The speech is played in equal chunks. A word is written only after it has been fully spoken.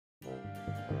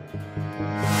Hello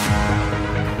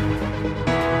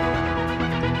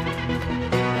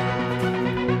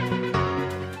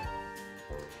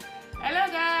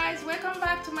guys, welcome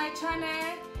back to my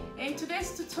channel. In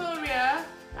today's tutorial,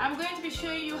 I'm going to be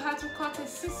showing you how to cut a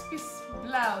 6-piece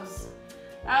blouse.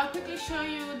 I'll quickly show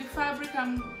you the fabric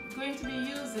I'm going to be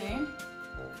using.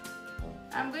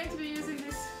 I'm going to be using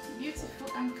this beautiful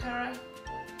Ankara.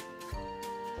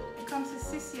 It comes in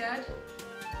 6 yards.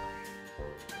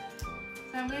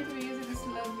 So I'm going to be using this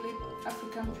lovely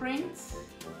African print.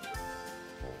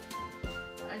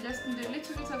 I just need a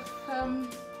little bit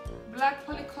of black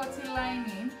polycotton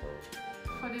lining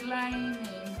for the lining,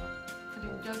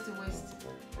 for just the waist.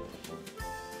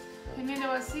 We need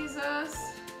our scissors,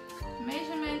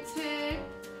 measurement tape,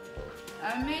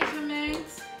 our measurement,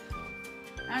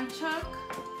 and chalk.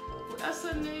 We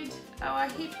also need our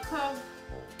hip curve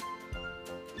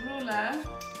ruler,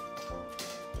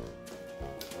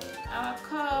 our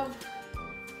curve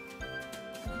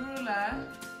ruler.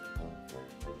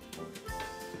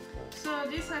 So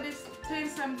these are the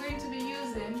things I'm going to be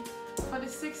using for the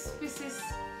 6 pieces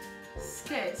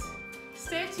skirt.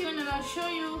 Stay tuned and I'll show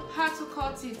you how to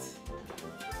cut it.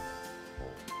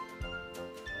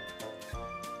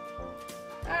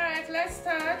 Alright, let's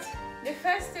start. The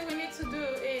first thing we need to do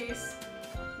is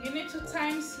you need to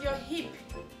times your hip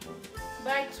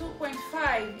by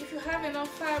 2.5. If you have enough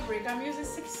fabric, I'm using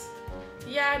 6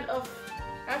 yards of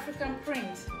African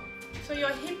print. So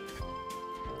your hip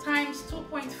times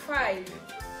 2.5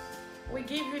 will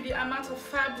give you the amount of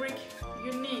fabric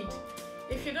you need.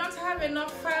 If you don't have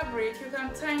enough fabric, you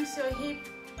can times your hip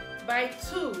by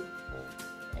 2.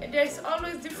 There's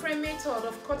always different method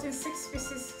of cutting 6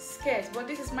 pieces skirt, but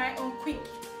this is my own quick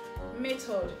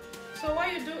method. So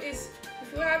what you do is,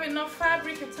 if you have enough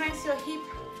fabric, you times your hip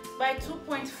by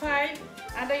 2.5,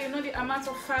 and then you know the amount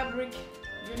of fabric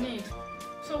you need.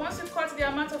 So once you cut the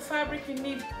amount of fabric you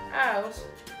need out,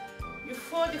 you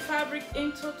fold the fabric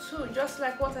into 2, just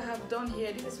like what I have done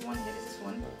here. This is one here, this is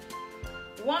one.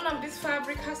 One of this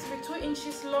fabric has to be 2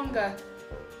 inches longer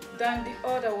than the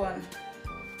other one.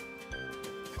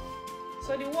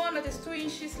 So the one that is 2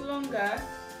 inches longer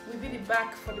will be the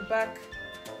back for the back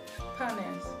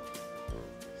panels.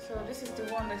 So this is the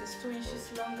one that is 2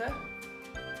 inches longer.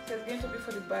 So it's going to be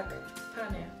for the back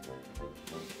panel.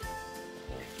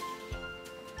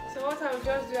 So what I'll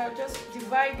just do, I'll just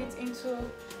divide it into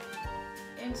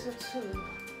 2.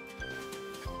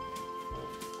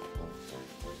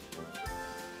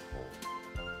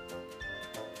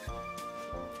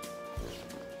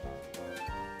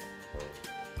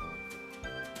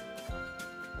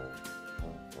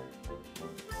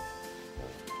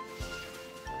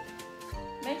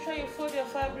 Make sure you fold your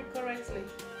fabric correctly.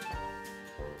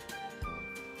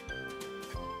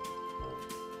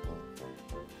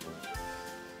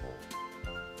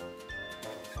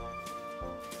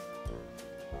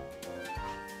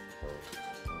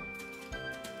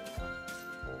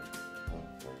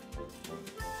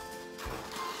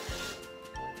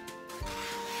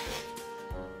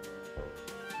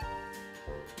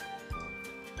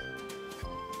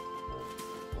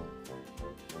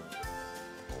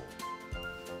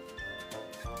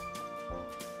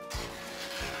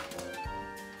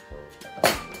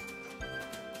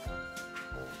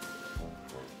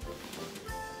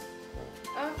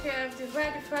 Okay, I've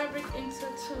divided the fabric into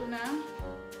 2 now.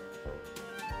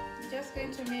 I'm just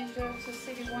going to measure to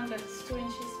see the one that is 2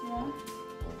 inches more.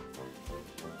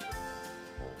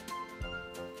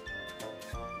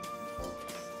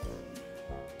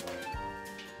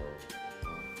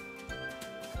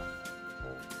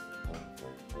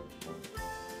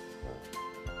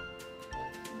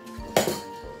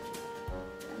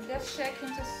 I'm just checking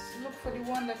to look for the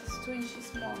one that is 2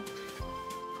 inches more.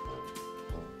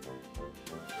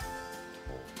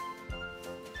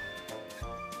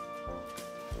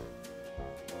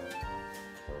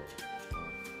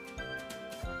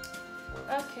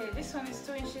 Okay, this one is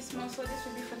 2 inches more, so this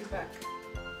will be for the back.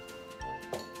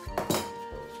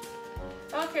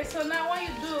 Okay, so now what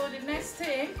you do, the next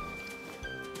thing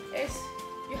is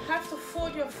you have to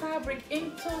fold your fabric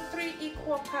into 3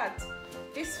 equal parts.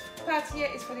 This part here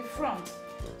is for the front.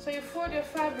 So you fold your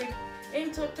fabric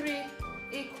into 3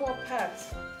 equal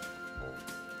parts.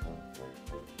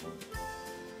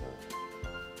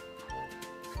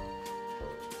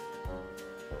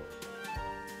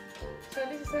 So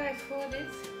this is how I fold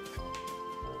it.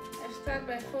 I start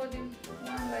by folding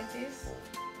one like this,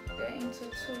 then into 2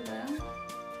 now.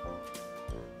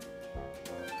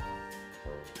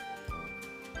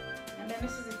 And then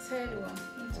this is the third one,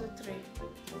 into 3.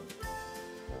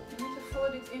 You need to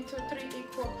fold it into 3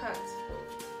 equal parts.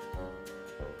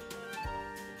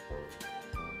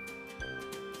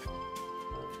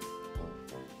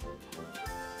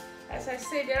 as I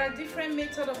said, there are different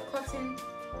methods of cutting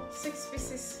 6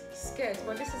 pieces skirt,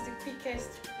 but this is the quickest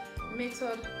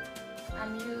method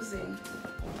I'm using.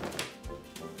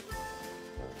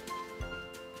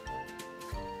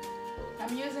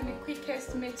 I'm using the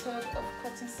quickest method of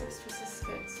cutting 6 pieces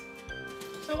skirt.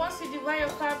 So once you divide your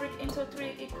fabric into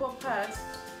 3 equal parts,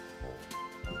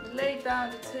 lay it down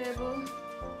on the table.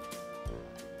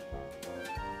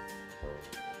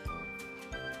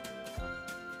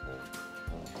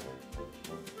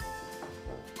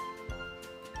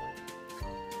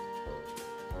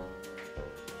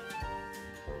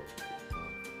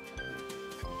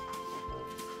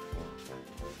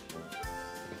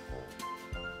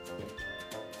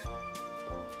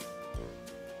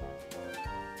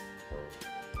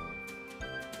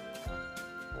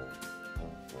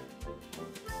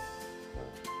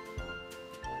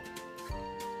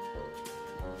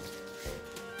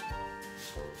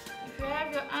 If you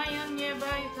have your iron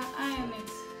nearby, you can iron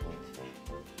it.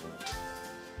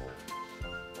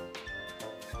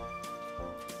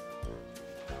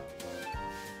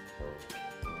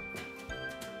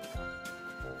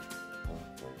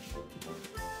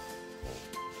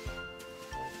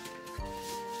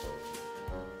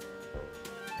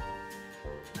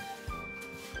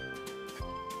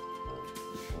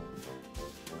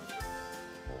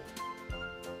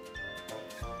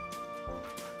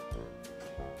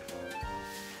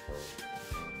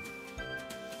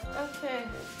 Okay,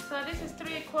 so this is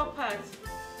 3 equal parts.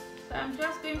 So I'm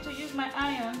just going to use my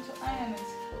iron to iron it.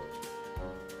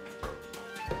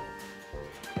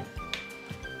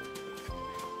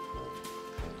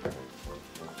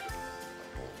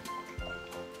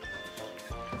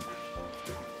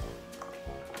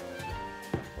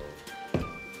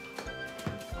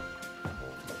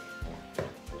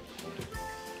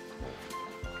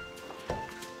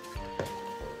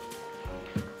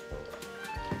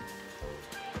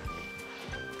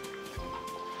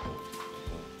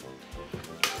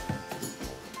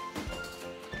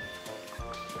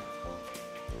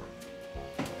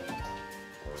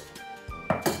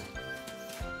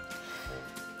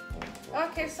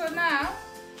 Okay, so now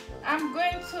I'm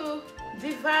going to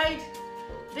divide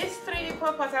these 3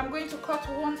 equal parts. I'm going to cut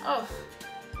one off.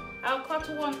 I'll cut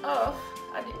one off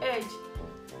at the edge.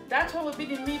 That one will be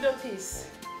the middle piece.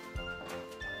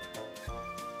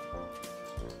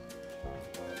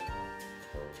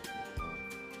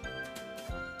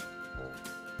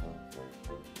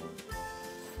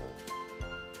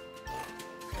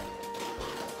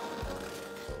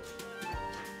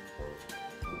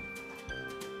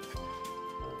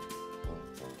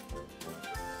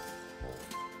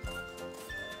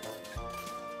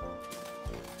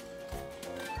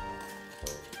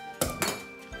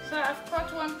 So I've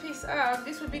cut one piece out.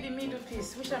 This will be the middle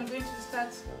piece, which I'm going to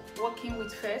start working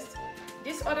with first.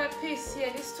 This other piece here,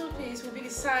 this 2 pieces, will be the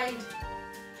side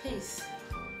piece.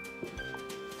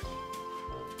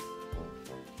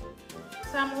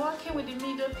 So I'm working with the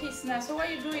middle piece now. So what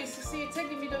you do is, you see, you take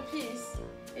the middle piece,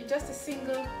 it's just a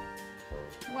single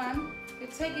one. You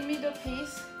take the middle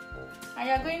piece and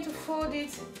you're going to fold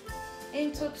it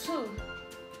into 2.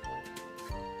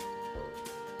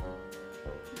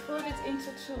 Fold it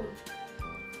into 2.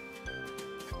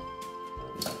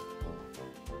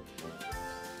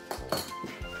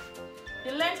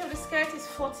 The length of the skirt is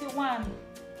 41.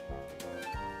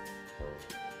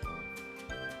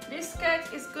 This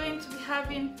skirt is going to be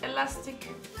having elastic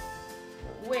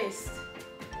waist.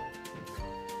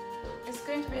 It's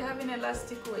going to be having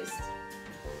elastic waist.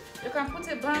 You can put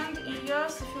a band in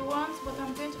yours if you want, but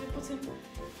I'm going to be putting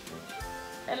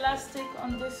elastic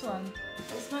on this one.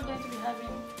 It's not going to be having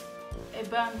a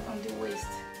band on the waist.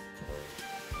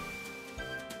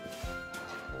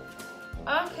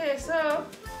 Okay, so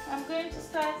I'm going to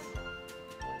start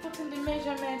putting the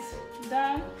measurements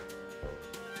down.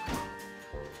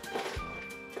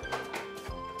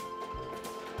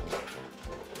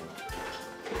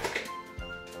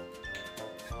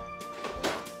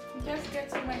 Just get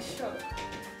to my shop.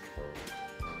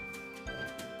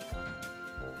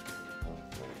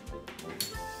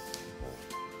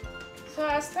 So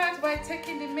I'll start by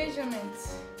taking the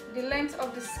measurements, the length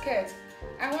of the skirt.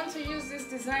 I want to use this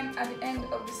design at the end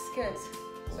of the skirt.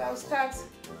 So I'll start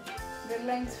the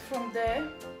length from there.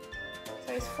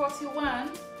 So it's 41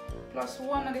 plus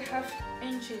 1.5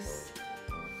 inches.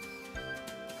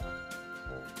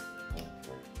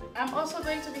 I'm also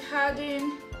going to be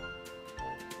adding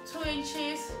 2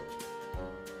 inches.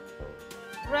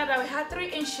 Rather, we had 3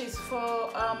 inches for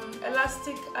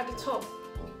elastic at the top.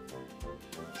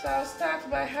 So I'll start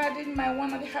by adding my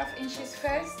 1.5 inches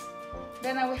first,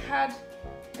 then I will add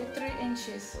the 3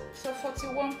 inches. So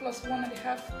 41 plus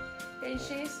 1.5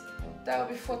 inches. That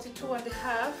will be 42 and a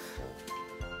half.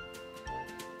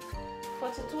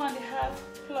 42 and a half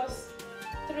plus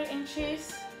 3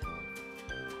 inches,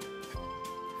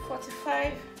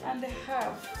 45 and a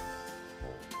half.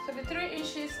 So the 3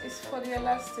 inches is for the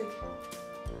elastic.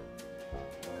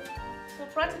 So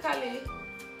practically,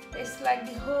 it's like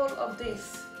the whole of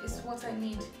this is what I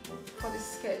need for the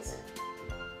skirt.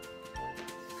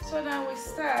 So now we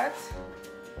start.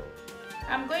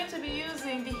 I'm going to be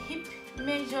using the hip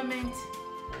measurement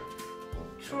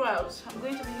throughout. I'm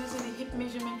going to be using the hip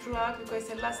measurement throughout because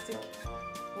it's elastic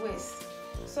waist.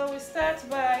 So we start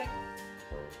by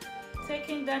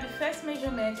taking down, the first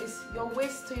measurement is your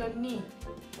waist to your knee.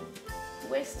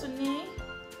 Waist to knee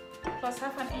plus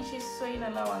half an inch sewing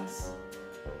allowance.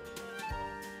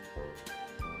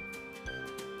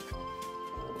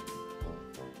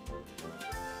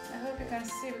 I hope you can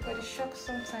see because the shock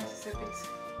sometimes is a bit.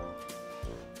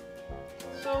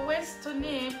 So waist to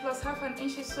knee plus half an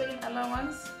inch sewing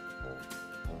allowance.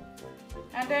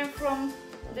 And then from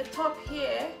the top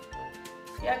here,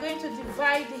 you are going to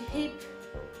divide the hip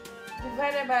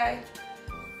divided by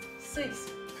 6.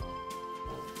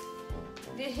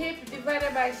 The hip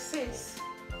divided by 6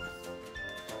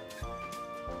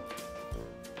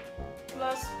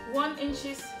 plus 1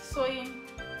 inch sewing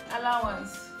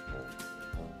allowance.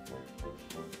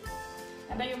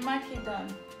 And then you mark it down.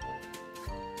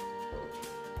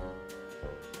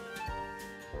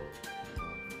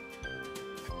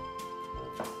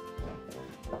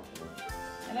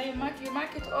 And then you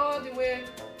mark it all the way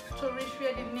to reach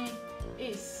where the knee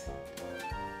is.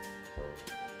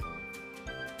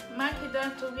 Mark it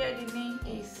down to where the knee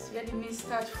is, where the knee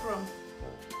starts from.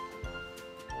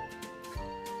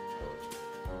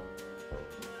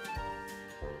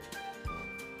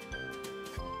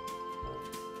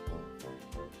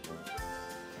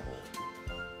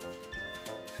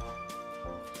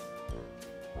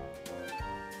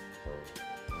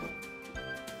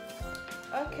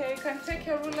 Okay, you can take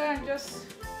your ruler and just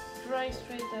draw it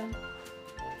straight down.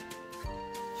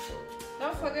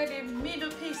 Don't forget the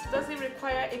middle piece doesn't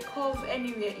require a curve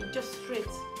anywhere, it's just straight.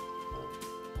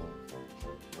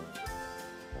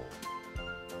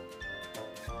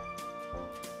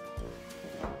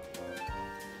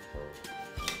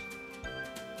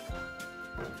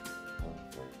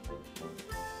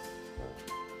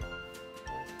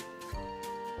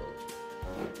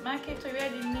 Mark it to where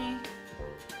the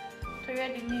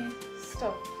knee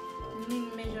stop, the knee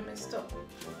measurement stop.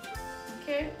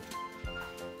 Okay,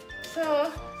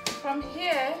 so from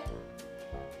here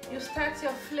you start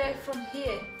your flare from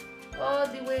here all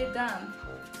the way down.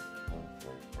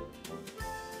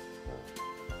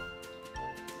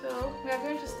 So we are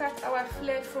going to start our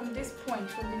flare from this point,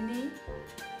 from the knee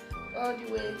all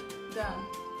the way down.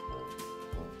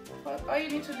 All you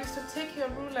need to do is to take your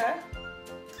ruler,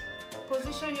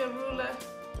 position your ruler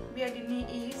where the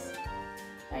knee is,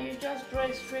 and you just draw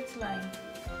a straight line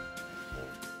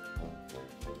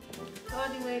all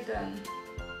the way down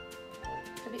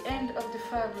to the end of the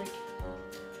fabric.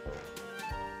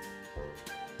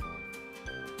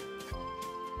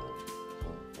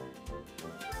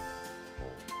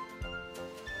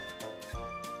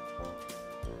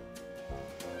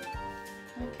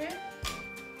 Okay,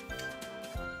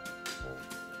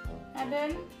 and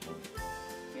then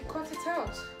you cut it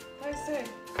out. Like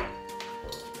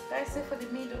I say for the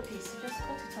middle piece, you just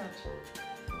cut it out.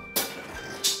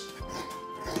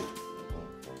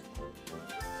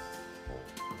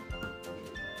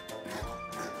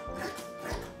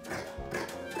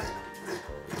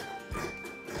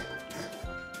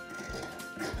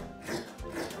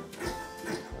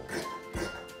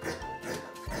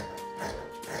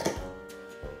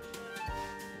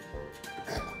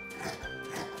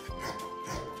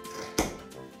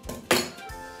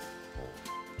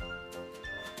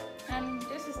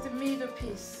 Middle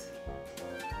piece.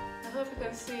 I hope you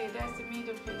can see it. That's the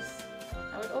middle piece.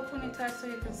 I will open it out so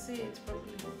you can see it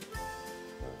properly.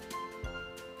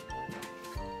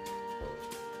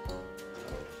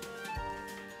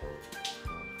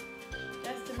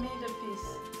 That's the middle piece.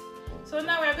 So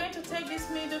now we are going to take this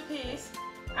middle piece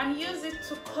and use it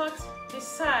to cut the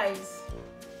sides.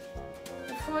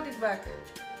 We fold it back,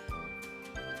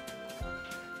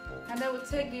 and then we'll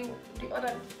take the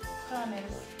other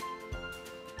corners.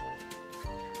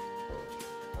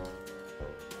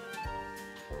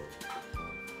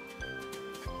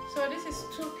 So this is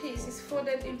 2 pieces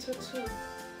folded into 2.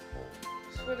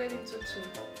 It's folded into 2.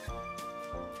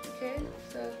 Okay,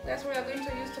 so that's what we are going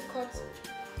to use to cut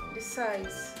the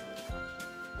sides.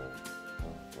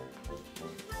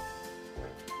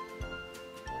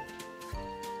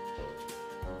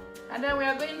 and then we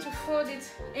are going to fold it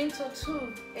into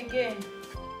 2 again.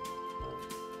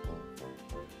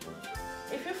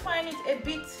 If you find it a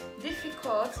bit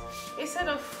difficult, instead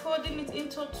of folding it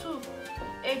into 2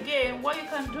 again, what you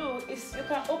can do is you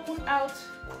can open out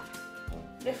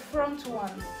the front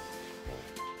one.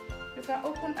 You can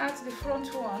open out the front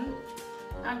one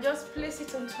and just place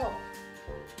it on top.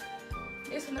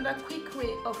 It's another quick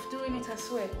way of doing it as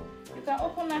well. You can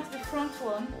open out the front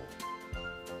one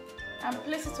and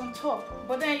place it on top,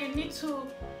 but then you need to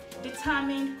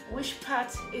determine which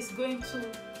part is going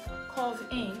to curve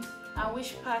in and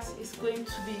which part is going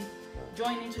to be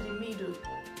joined into the middle.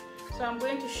 So I'm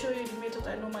going to show you the method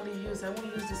I normally use. I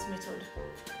won't use this method.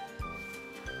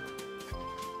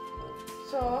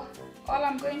 So all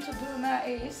I'm going to do now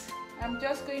is I'm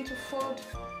just going to fold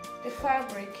the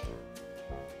fabric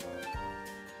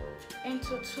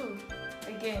into 2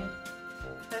 again.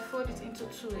 I fold it into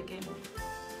 2 again.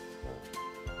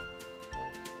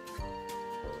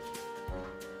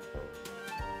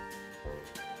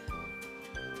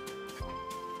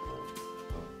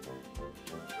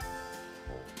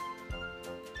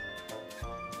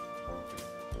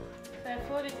 I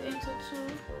fold it into 2.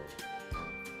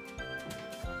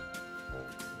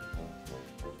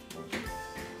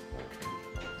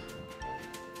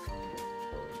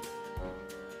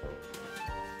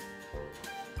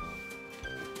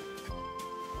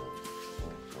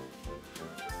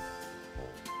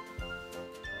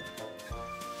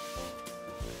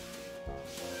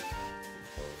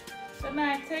 So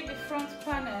now I take the front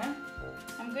panel,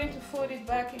 I'm going to fold it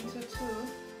back into 2.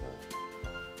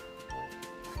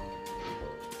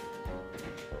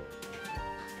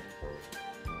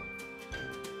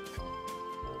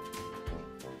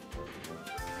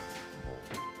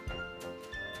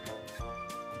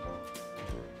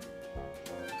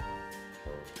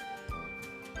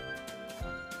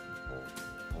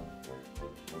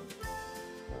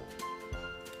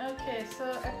 Okay, so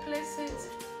I place it,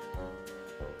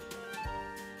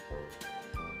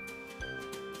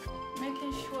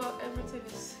 making sure everything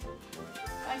is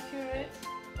accurate.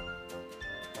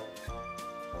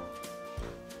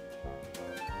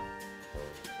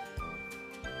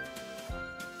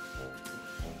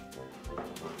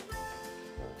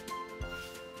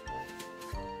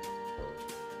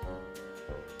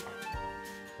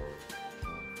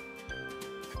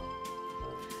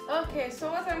 Okay,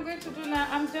 so what I'm going to do now,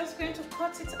 I'm just going to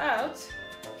cut it out.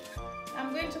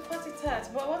 I'm going to cut it out,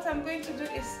 but what I'm going to do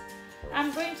is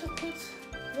I'm going to put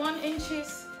 1 inch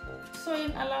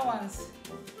sewing allowance.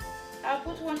 I'll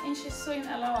put 1 inch sewing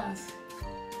allowance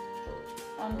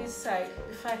on this side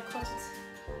before I cut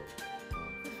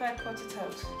it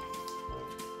out.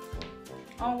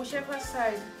 On whichever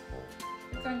side,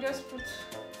 you can just put,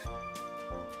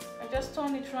 I just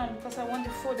turn it around because I want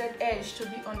the folded edge to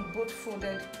be on both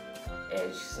folded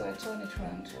edge, so I turn it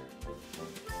around.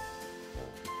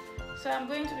 So I'm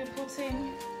going to be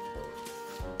putting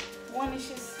 1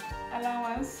 inch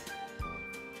allowance.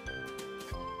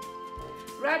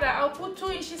 Rather, I'll put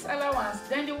 2 inches allowance,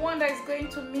 then the one that is going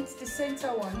to meet the center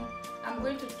one, I'm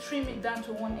going to trim it down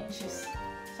to 1 inch. So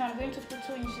I'm going to put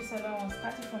 2 inches allowance,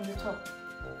 starting from the top.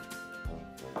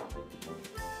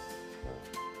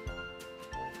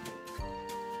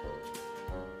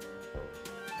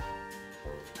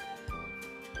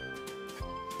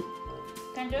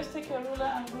 You can just take your ruler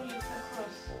and rule it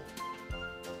across.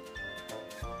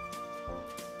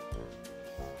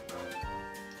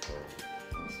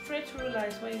 A straight ruler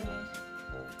is what you need.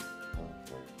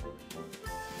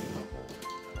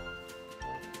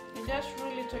 You just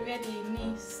rule it to where the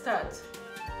knee starts.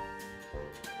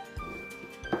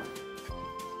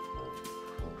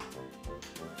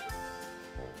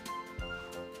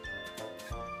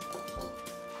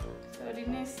 So the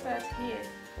knee starts here.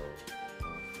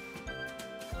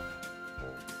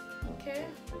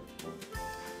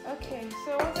 Okay,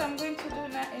 so what I'm going to do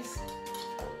now is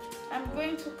I'm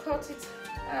going to cut it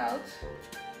out.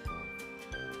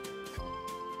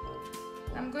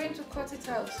 I'm going to cut it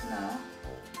out now,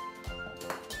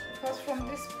 because from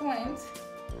this point,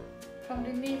 from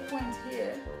the knee point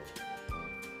here,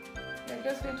 you're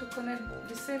just going to connect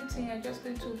the same thing. You're just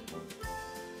going to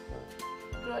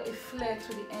draw a flare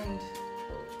to the end.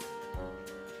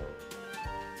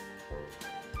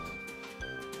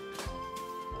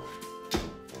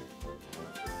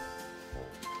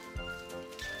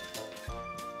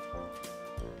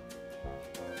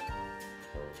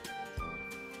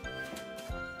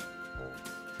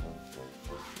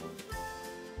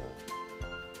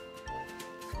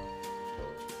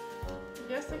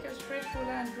 Just take a straight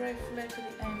ruler and draw a flare to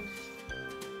the end.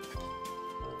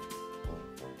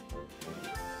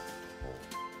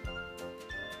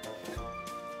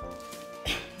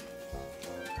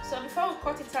 before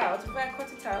I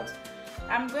cut it out,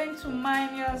 I'm going to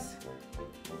minus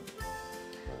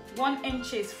 1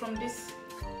 inches from this.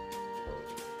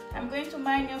 I'm going to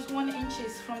minus 1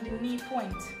 inches from the knee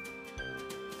point.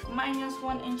 Minus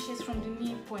 1 inches from the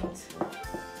knee point.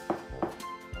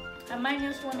 I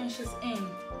minus 1 inches in.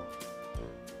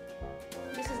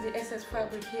 This is the excess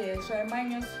fabric here, so I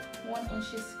minus 1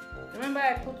 inches. Remember,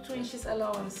 I put 2 inches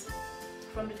allowance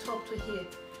from the top to here,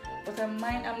 but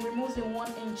I'm removing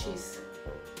 1 inches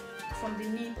from the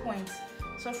knee point.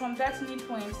 So from that knee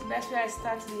point, that's where I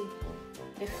start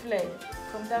the flare.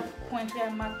 From that point where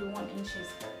I mark the 1 inches,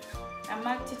 I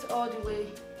marked it all the way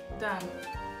down.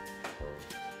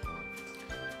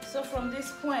 So from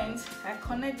this point, I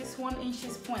connect this 1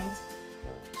 inches point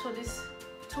to this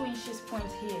 2 inches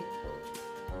point here,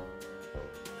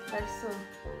 like so.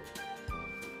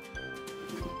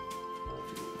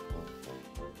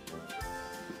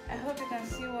 I hope you can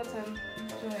see what I'm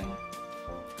doing.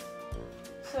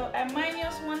 So I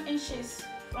minus 1 inches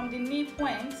from the knee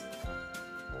point.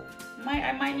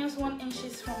 I minus 1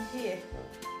 inches from here,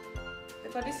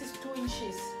 because this is 2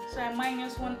 inches. So I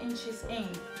minus 1 inches in.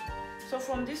 So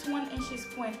from this 1 inches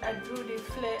point, I drew the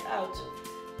flare out.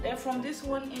 Then from this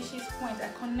 1 inches point, I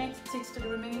connect it to the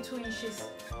remaining 2 inches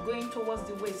going towards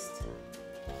the waist.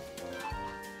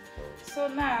 So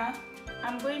now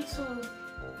I'm going to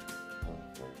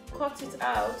cut it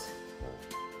out.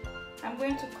 I'm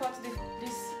going to cut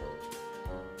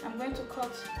I'm going to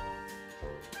cut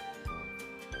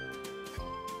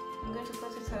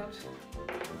it out.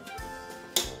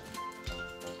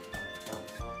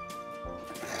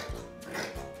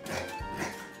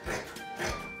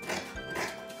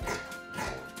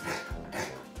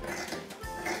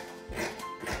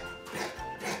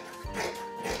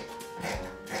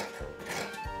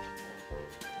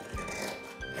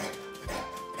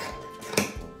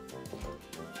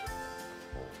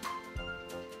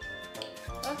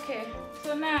 Okay,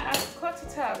 so now I've cut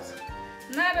it out.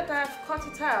 Now that I've cut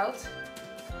it out,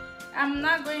 I'm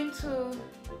now going to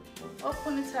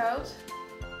open it out.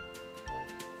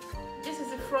 This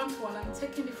is the front one. I'm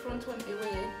taking the front one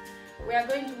away. We are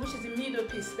going to, which is the middle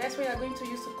piece. That's what you're going to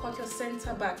use to cut your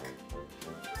center back.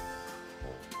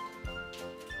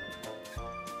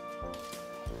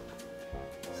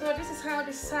 So this is how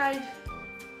the side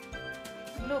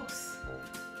looks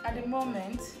at the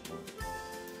moment.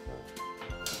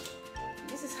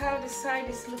 This is how the side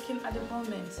is looking at the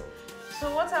moment.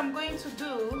 So what I'm going to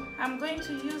do, I'm going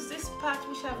to use this part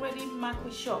which I've already marked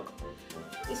with chalk.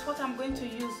 It's what I'm going to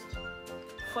use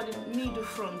for the middle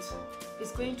front.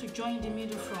 It's going to join the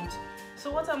middle front.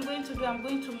 So what I'm going to do, I'm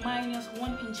going to minus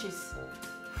 1 inches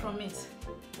from it.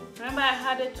 Remember, I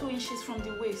added 2 inches from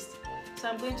the waist. So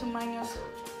I'm going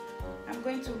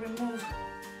to remove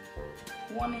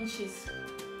 1 inches.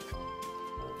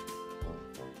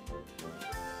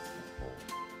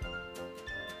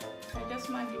 I just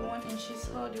mark the 1 inches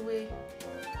all the way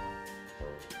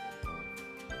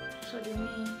to the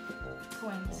knee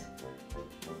point,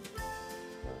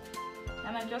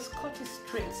 and I just cut it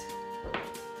straight.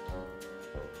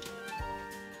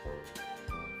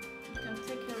 You can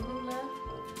take your ruler.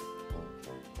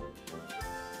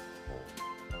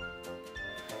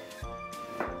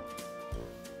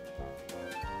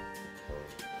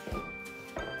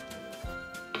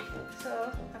 So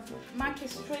I've marked a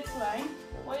straight line.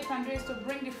 What you can do is to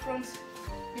bring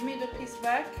the middle piece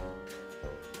back.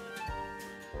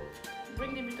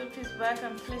 Bring the middle piece back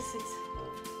and place it,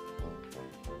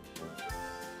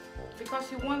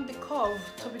 because you want the curve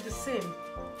to be the same.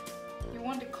 You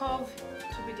want the curve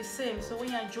to be the same. So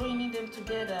when you're joining them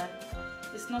together,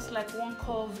 it's not like one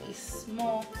curve is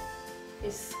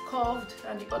curved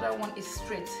and the other one is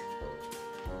straight.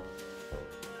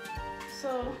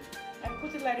 So I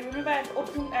put it like, remember I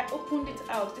opened it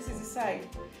out. This is the side.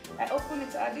 I opened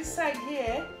it out. This side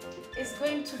here is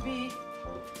going to be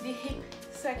the hip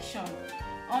section.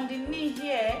 On the knee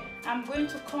here, I'm going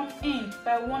to come in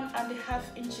by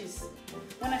 1.5 inches.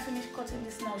 When I finish cutting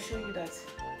this now, I'll show you that.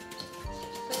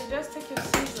 So you just take your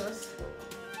scissors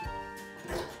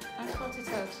and cut it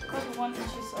out. Cut 1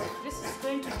 inch off. This is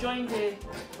going to join the,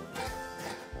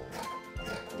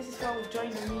 this is how we join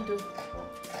the middle.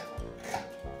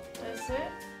 That's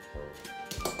it.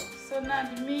 So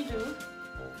now the middle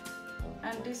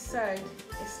and this side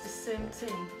is the same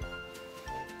thing.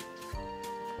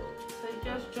 So you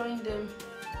just join them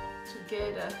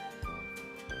together.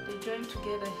 They join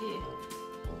together here.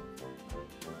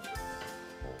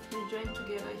 They join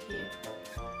together here.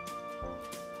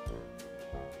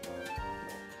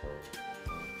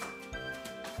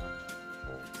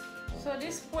 So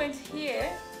this point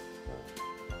here,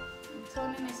 on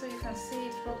turning it so you can see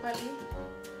it properly.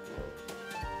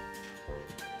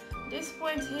 This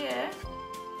point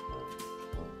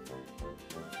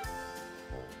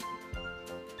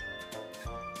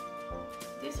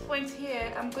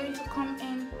here, I'm going to come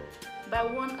in by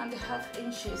 1.5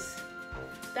 inches.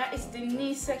 That is the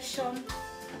knee section.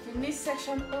 The knee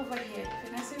section over here.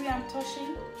 You can see where I'm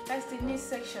touching. That's the knee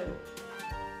section.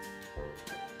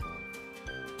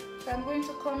 So I'm going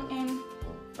to come in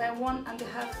by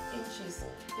 1.5 inches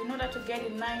in order to get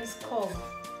a nice curve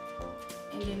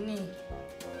in the knee.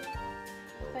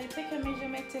 So you take your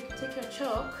measurement, take your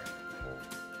chalk,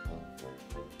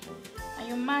 and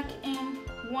you mark in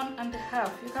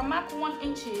 1.5. You can mark 1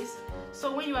 inches.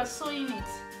 So when you are sewing it,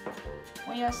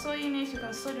 you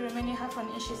can sew the remaining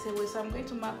 0.5 inches away. So I'm going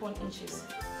to mark 1 inches,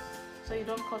 so you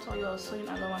don't cut all your sewing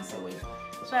allowance away.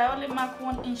 So I only mark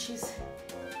 1 inches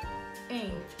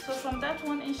in. So from that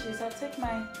 1 inches, I take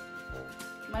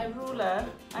my ruler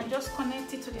and just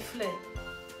connect it to the flare,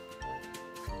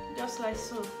 just like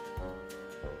so.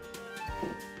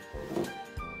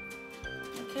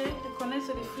 Okay, you connect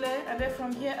to the flare, and then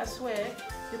from here as well,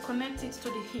 you connect it to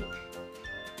the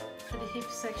hip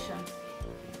section.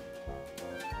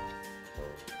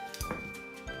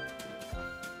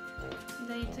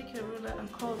 Then you take your ruler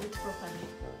and curve it properly,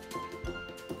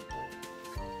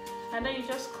 and then you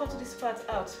just cut this part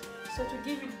out. So to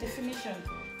give you the definition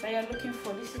that you're looking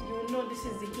for, this is, you will know this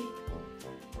is the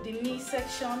hip, the knee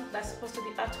section that's supposed to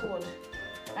be outward,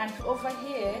 and over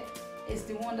here is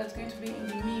the one that's going to be in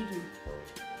the middle.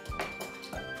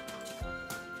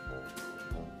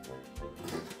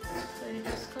 So you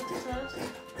just cut it out.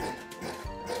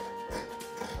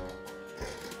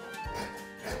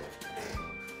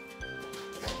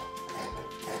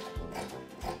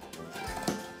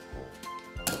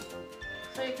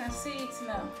 So you can see it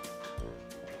now.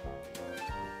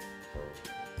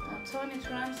 Now turn it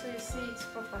around so you see it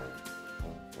properly.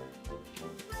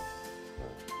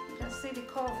 You can see the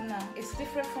curve now. It's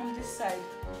different from this side.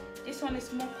 This one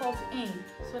is more curved in,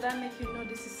 so that makes you know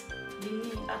this is the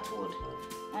knee outward,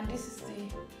 and this is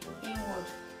the inward,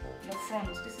 your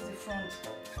front. This is the front.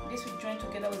 This will join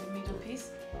together with the middle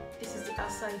piece. This is the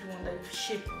outside one that you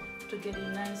shape to get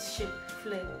a nice shape,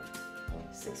 flare,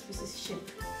 6 pieces shape.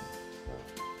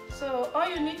 So all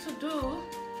you need to do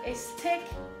is take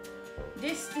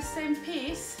this the same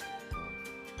piece.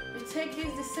 You take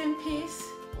this the same piece.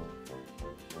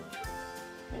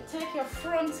 You take your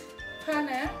front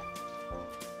panel,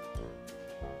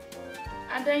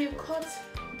 and then you cut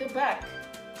the back.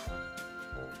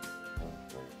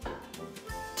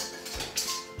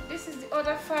 This is the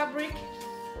other fabric.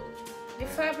 The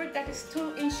fabric that is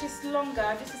 2 inches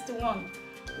longer. This is the one.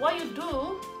 What you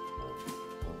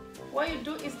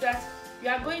do is that you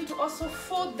are going to also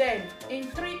fold them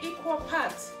in 3 equal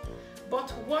parts, but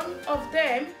one of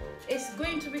them is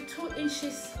going to be 2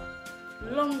 inches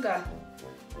longer.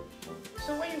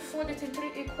 So when you fold it in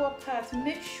 3 equal parts,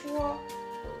 make sure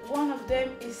one of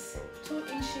them is 2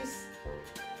 inches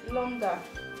longer.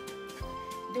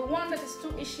 The one that is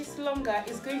 2 inches longer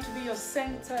is going to be your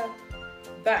center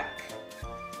back,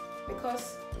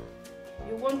 because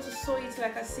you want to sew it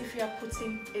like as if you are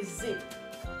putting a zip.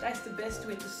 That's the best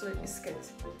way to sew a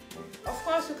skirt. Of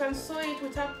course, you can sew it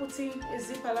without putting a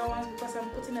zip allowance, because I'm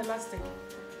putting elastic.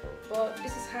 But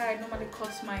this is how I normally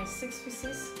cut my 6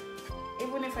 pieces.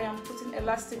 Even if I am putting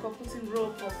elastic or putting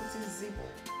rope or putting zip,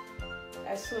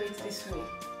 I sew it this way.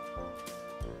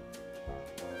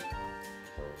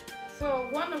 So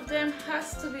one of them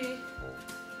has to be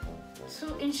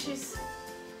 2 inches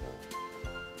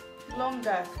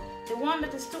longer. The one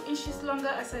that is 2 inches longer,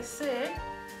 as I said,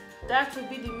 that will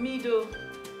be the middle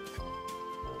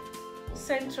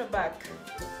center back,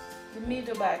 the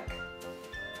middle back.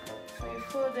 So you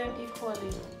fold them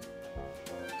equally.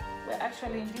 Well,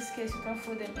 actually in this case you can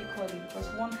fold them equally, because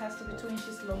one has to be 2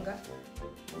 inches longer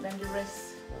than the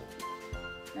rest,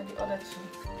 than the other 2.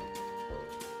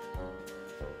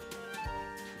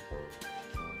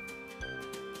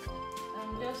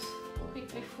 I'm just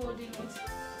quickly folding it.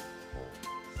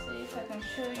 See if I can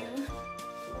show you.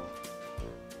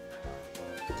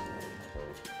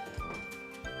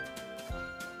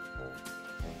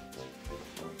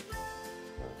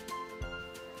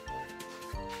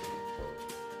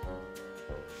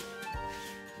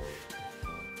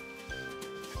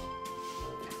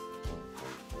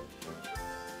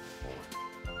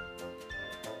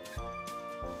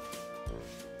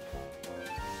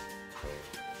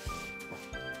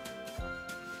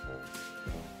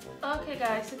 Okay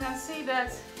guys, you can see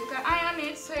that you can iron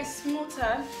it so it's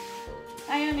smoother.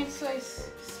 Iron it so it's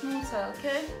smoother,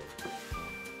 okay?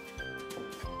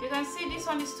 You can see this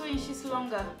one is 2 inches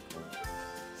longer.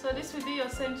 So this will be your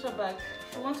center back.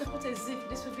 If you want to put a zip,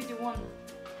 this will be the one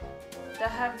that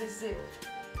have the zip.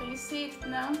 Can you see it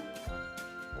now?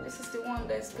 This is the one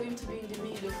that's going to be in the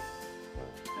middle.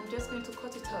 I'm just going to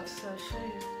cut it out, so I'll show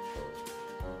you.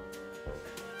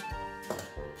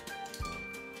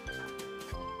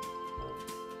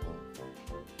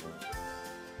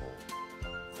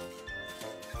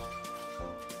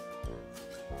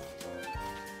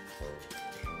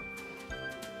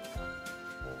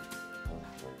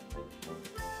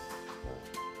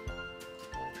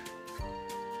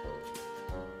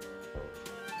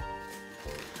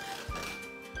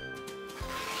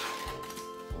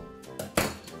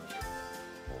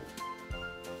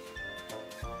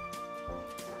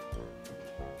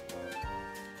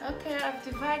 Okay, I've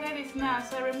divided it now,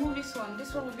 so I remove this one.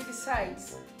 This one will be the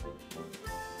sides.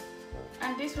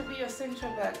 And this will be your center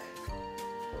back.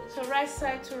 So right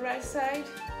side to right side.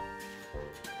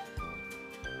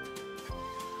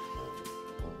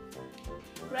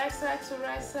 Right side to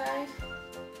right side.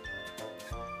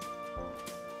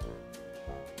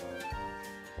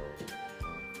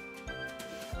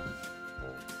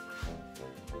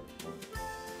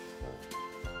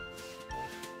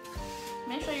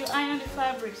 Make sure you iron the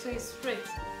fabric so it's straight.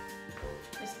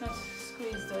 It's not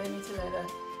squeezed or anything like that.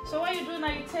 So what you do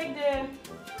now, you take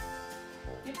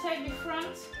the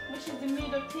front, which is the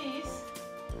middle piece.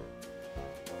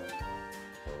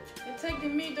 You take the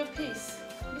middle piece.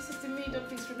 This is the middle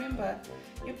piece, remember.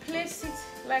 You place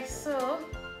it like so,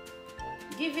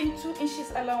 giving 2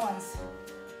 inches allowance.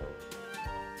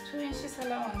 2 inches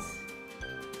allowance.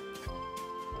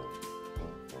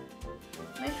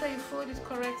 Make sure you fold it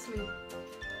correctly.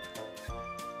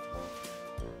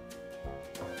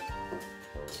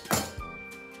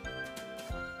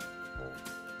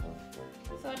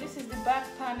 So this is the back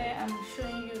panel I'm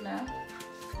showing you now.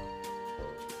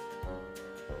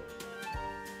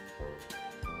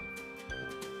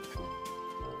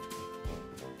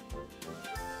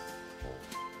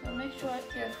 So make sure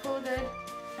they're folded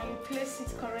and you place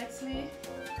it correctly.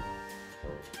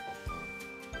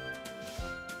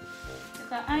 You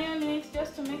can iron it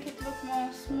just to make it look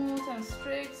more smooth and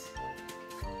straight,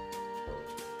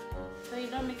 so you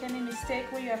don't make any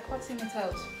mistake when you are cutting it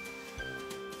out.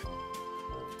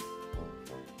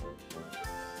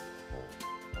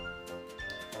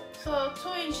 So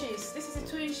 2 inches, this is the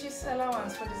 2 inches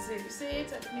allowance for the zip. You see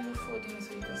it? I'm even folding it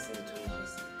so you can see the 2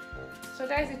 inches. So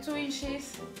that is the 2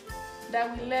 inches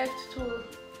that we left to,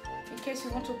 in case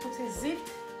you want to put a zip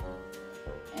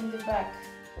in the back.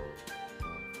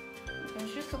 You can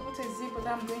choose to put a zip, but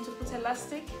I'm going to put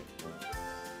elastic.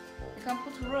 You can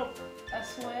put rope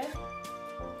as well.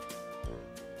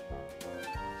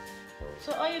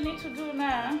 So all you need to do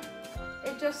now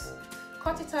is just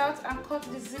cut it out and cut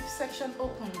the zip section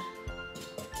open.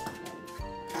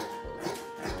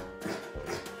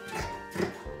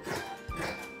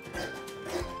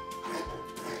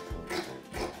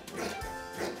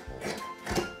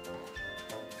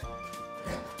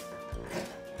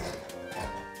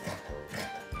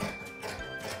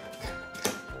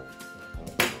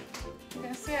 You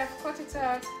can see I've cut it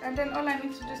out, and then all I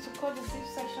need to do is to cut the zip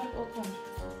section open.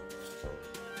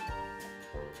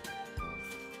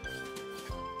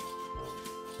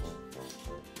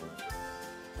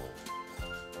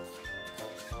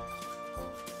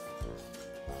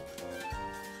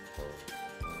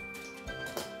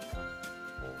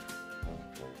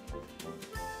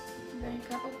 Then you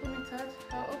can open it out.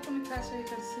 I'll open it out so you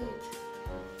can see it.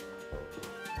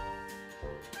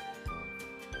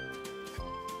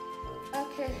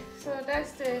 Okay, so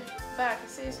that's the back. It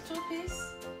says 2-piece.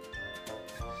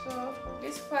 So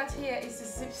this part here is the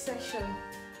zip section,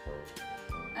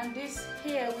 and this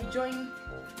here we join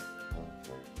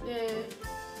the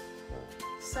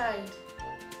side.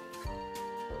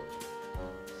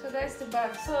 So that's the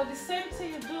back. So the same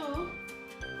thing you do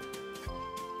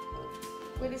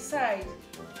with the side.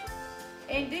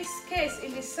 In this case,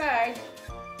 in the side,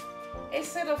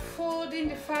 instead of folding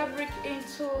the fabric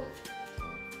into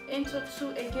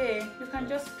 2 again, you can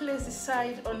just place the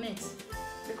side on it,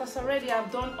 because already I've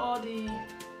done all the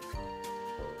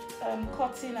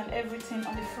cutting and everything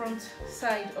on the front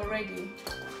side already.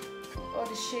 All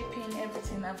the shaping,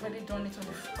 everything, I've already done it on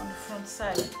the front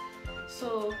side.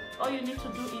 So all you need to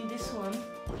do in this one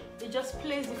is just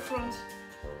place the front,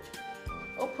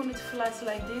 open it flat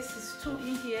like this. It's 2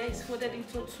 in here, it's folded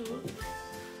into 2.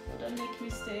 Don't make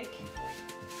mistake.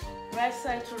 Right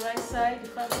side to right side, the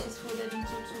fabric is folded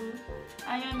into 2.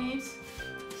 Iron it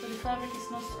so the fabric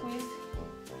is not squeezed,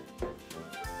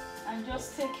 and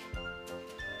just take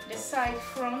the side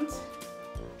front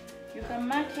You can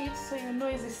mark it so you know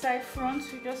it's the side front.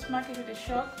 You just mark it with a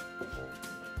chalk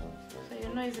so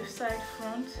you know it's the side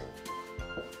front.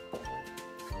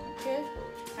 Okay,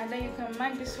 and then you can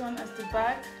mark this one as the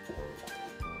back.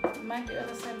 Mark the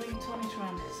other side when you turn it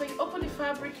around. So you open the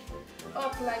fabric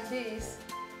up like this,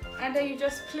 and then you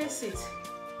just place it.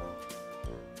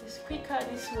 It's quicker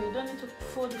this way. You don't need to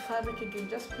fold the fabric again.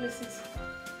 Just place it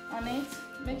on it.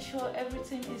 Make sure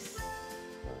everything is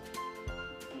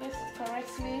placed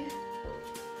correctly.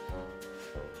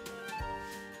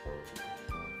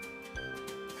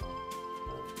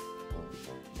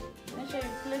 Make sure you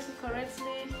place it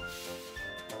correctly.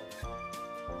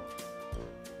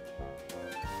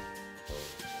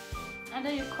 And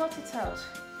then you cut it out.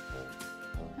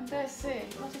 And that's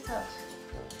it, cut it out.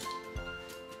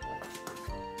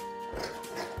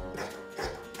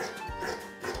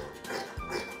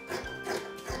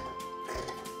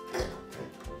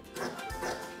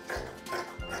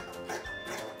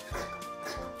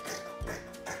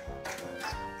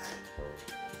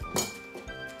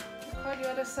 Cut the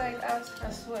other side out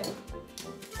as well.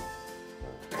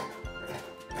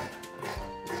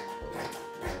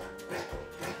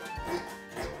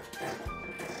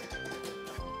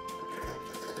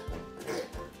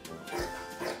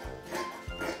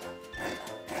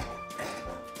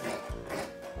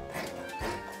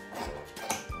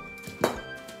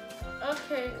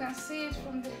 Okay, you can see it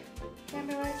from the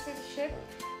camera, see the shape.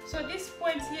 So this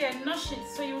point here, notch it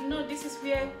so you know this is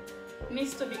where it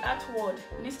needs to be outward,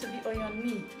 it needs to be on your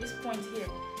knee, this point here.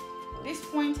 This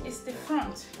point is the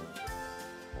front.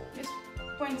 This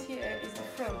point here is the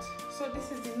front. So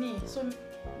this is the knee, so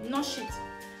notch it.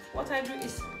 What I do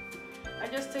is, I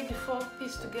just take the 4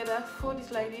 pieces together, fold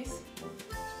it like this,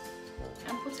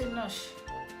 and put a notch.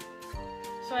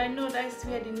 So I know that's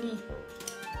where the knee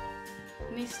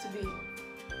needs to be.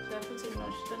 So I put a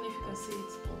notch. Don't know if you can see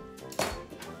it.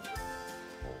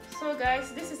 So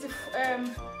guys, this is the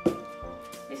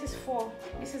this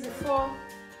is the 4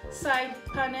 side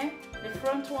panel, the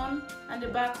front one and the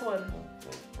back one.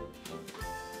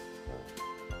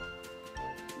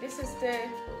 This is the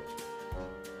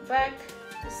back,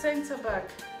 the center back.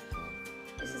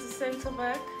 This is the center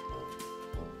back.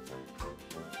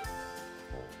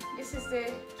 This is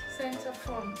the center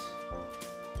front.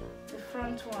 The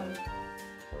front one,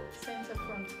 center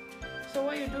front. So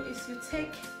what you do is you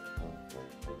take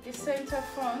the center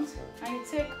front and you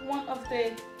take one of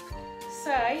the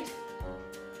side.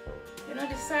 You know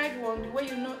the side one, the way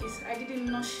you know is I didn't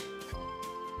notch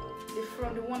the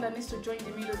front, the one that needs to join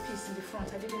the middle piece in the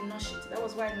front. I didn't notch it. That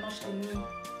was why I notched the knee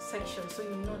section, so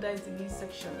you know that is the knee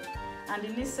section. And the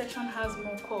knee section has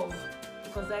more curve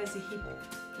because that is the hip.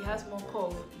 It has more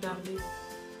curve than the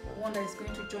one that is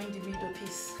going to join the middle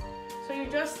piece. So you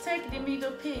just take the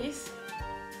middle piece.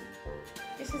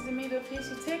 This is the middle piece.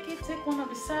 You take it, take one of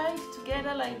the sides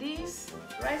together like this,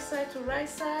 right side to right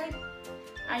side,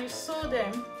 and you sew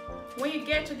them. When you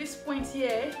get to this point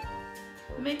here,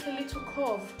 make a little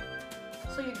curve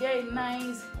so you get a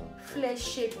nice flare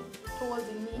shape towards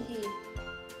the knee here,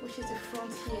 which is the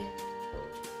front here.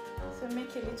 So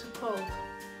make a little curve.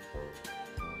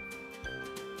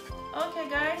 Okay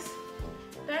guys,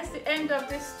 that's the end of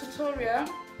this tutorial.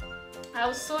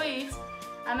 I'll sew it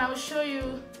and I'll show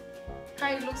you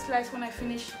how it looks like when I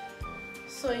finish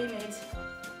sewing it.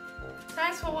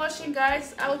 Thanks for watching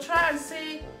guys. I'll try and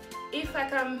see if I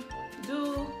can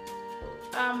do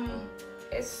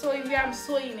a sewing where I'm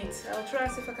sewing it. I'll try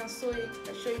and see if I can sew it.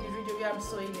 I'll show you the video where I'm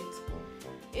sewing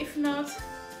it. If not,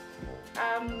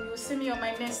 you'll see me on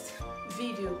my next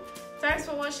video. Thanks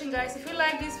for watching guys. If you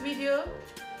like this video,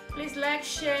 please like,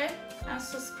 share and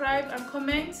subscribe and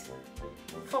comment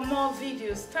for more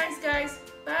videos. Thanks guys.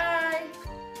 Bye.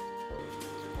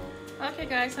 Okay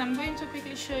guys, I'm going to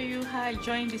quickly show you how I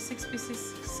joined the 6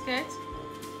 pieces skirt.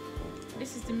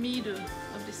 This is the middle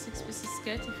of the 6 pieces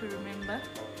skirt, if you remember.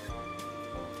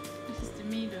 This is the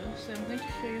middle, so I'm going to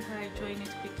show you how I join it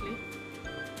quickly.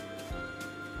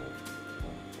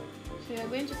 So you're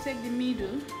going to take the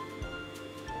middle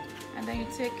and then you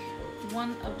take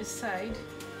one of the side.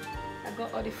 I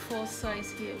got all the 4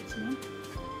 sides here with me.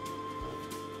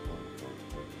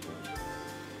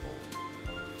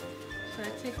 So I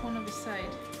take one of the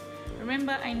side.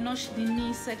 Remember, I notched the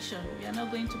knee section. We are not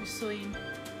going to be sewing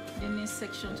the knee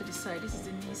section to the side. This is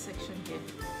the knee section here,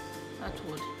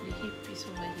 outward, the hip piece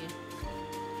over here.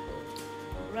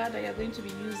 Rather, you're going to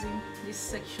be using this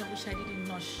section which I didn't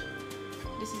notch.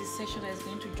 This is the section that is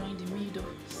going to join the middle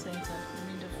center,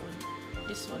 the middle front.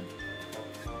 This one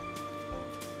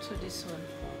to this one.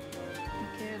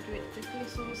 Okay, I'll do it quickly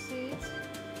so you see it.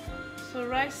 So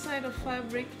right side of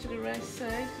fabric to the right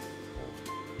side.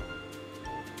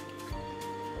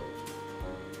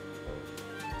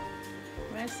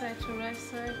 side to right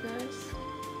side, guys.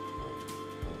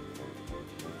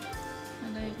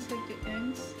 And then you take the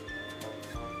ends.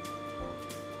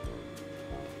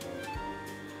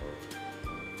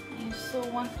 And you sew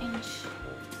 1 inch.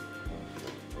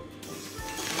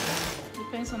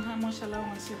 Depends on how much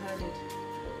allowance you had it.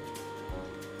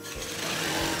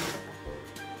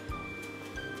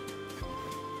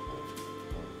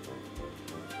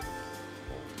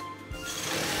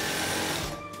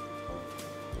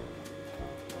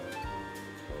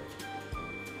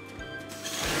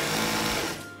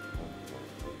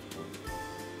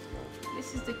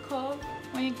 This is the curve.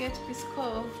 When you get to this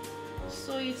curve,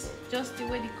 sew it just the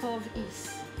way the curve is.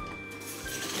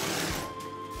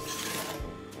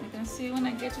 You can see when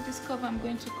I get to this curve, I'm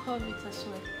going to curve it as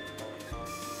well.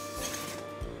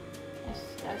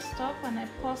 I stop and I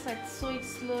pause, I sew it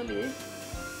slowly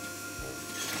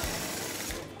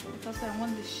because I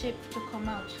want the shape to come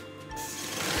out.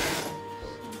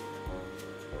 So,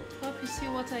 hope you see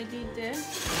what I did there.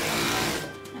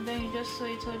 And then you just sew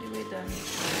it all the way down.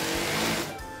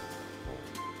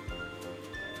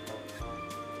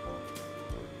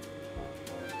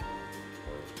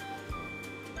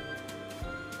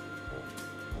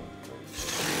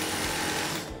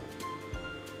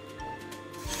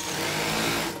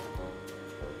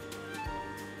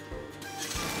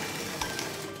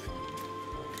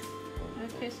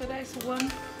 Okay, so that's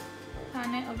one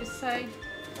panel of the side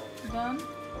done.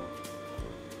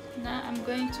 Now I'm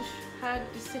going to add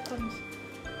the second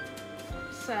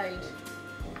side.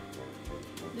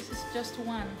 This is just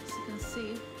one, as you can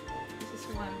see. This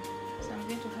is one. So I'm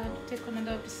going to take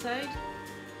another of the side.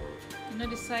 You know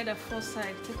the side are 4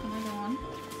 sides. Take another one.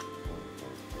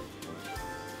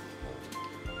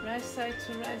 Right side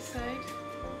to right side.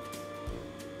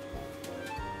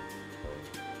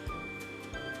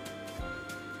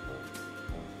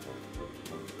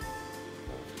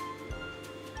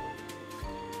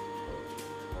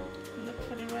 Look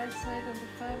for the right side of the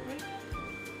fabric.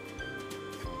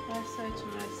 Right side to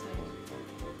right side.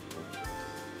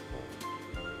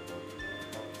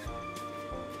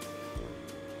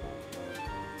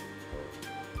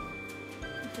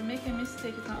 If you make a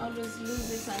mistake, you can always lose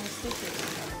it and stitch it.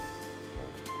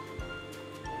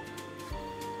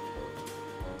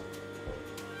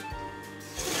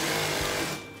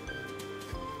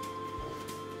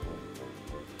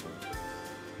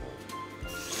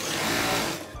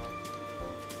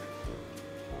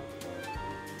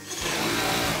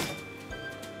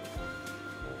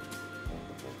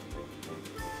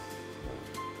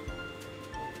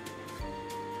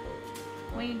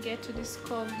 When you get to this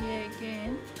curve here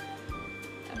again,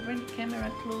 I bring the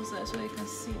camera closer so you can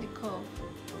see the curve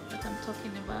that I'm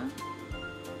talking about.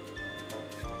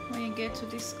 When you get to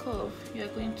this curve, you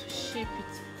are going to shape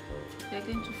it. You are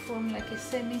going to form like a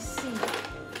semi-C.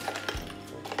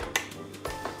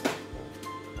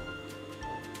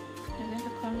 You're going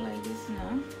to come like this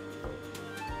now.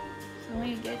 So when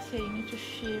you get here, you need to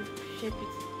shape it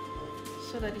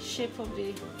so that the shape of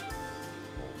the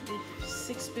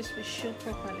 6 piece will show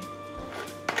properly.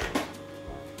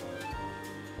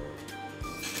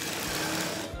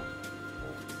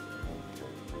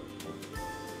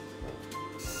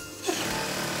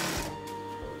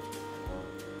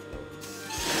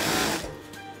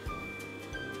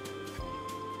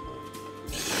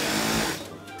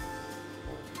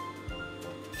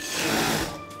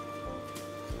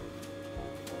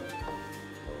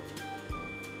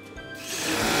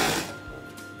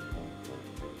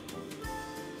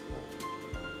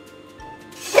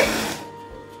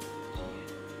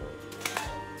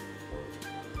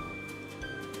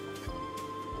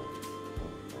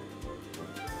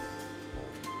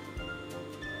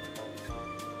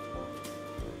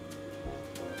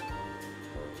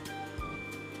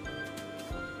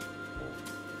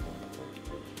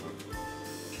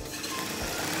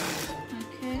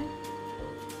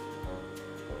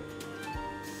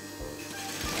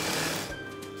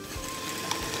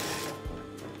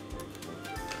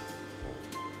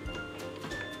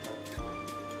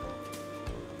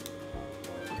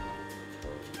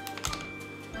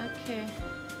 Okay,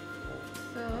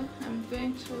 so I'm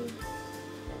going to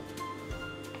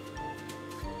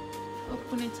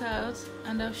open it out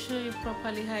and I'll show you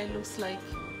properly how it looks like.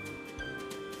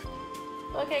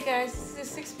 Okay guys, this is a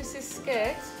 6 pieces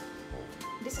skirt.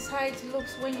 This is how it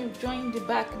looks when you join the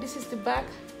back. This is the back,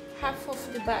 half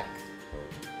of the back.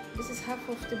 This is half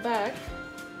of the back.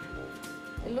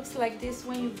 It looks like this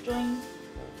when you join.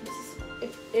 This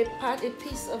is a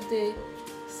piece of the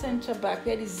center back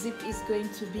where the zip is going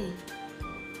to be,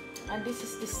 and this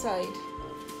is the side.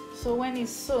 So when it's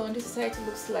sewn, this is how it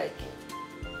looks like.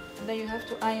 and then you have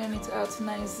to iron it out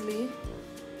nicely.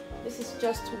 This is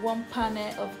just one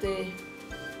panel of the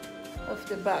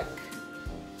back.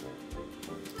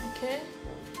 Okay,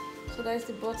 so that's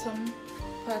the bottom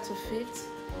part of it,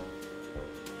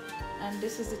 and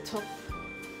this is the top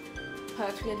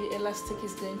part where the elastic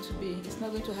is going to be. It's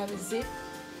not going to have a zip,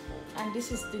 and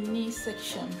this is the knee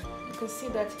section. You can see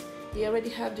that we already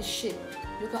have the shape.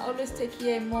 You can always take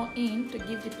here more in to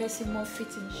give the person more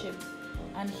fitting shape,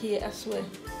 and here as well.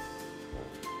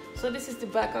 So this is the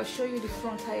back. I'll show you the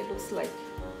front, how it looks like.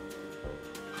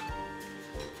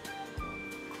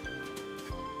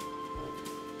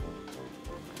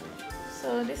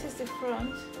 So this is the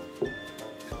front.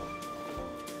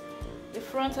 The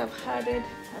front I've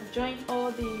joined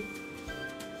all the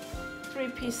 3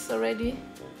 pieces already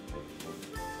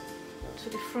to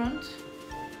the front.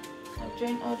 I've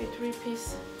joined all the 3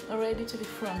 pieces already to the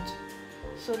front.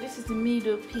 So this is the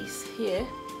middle piece here,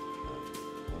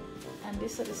 and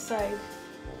this is the side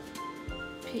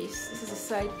piece. This is the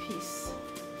side piece.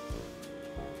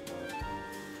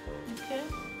 Okay,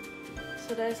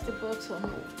 so that's the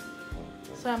bottom.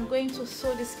 So I'm going to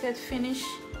sew the skirt finish.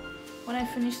 When I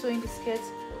finish sewing the skirt,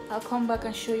 I'll come back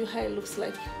and show you how it looks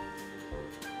like.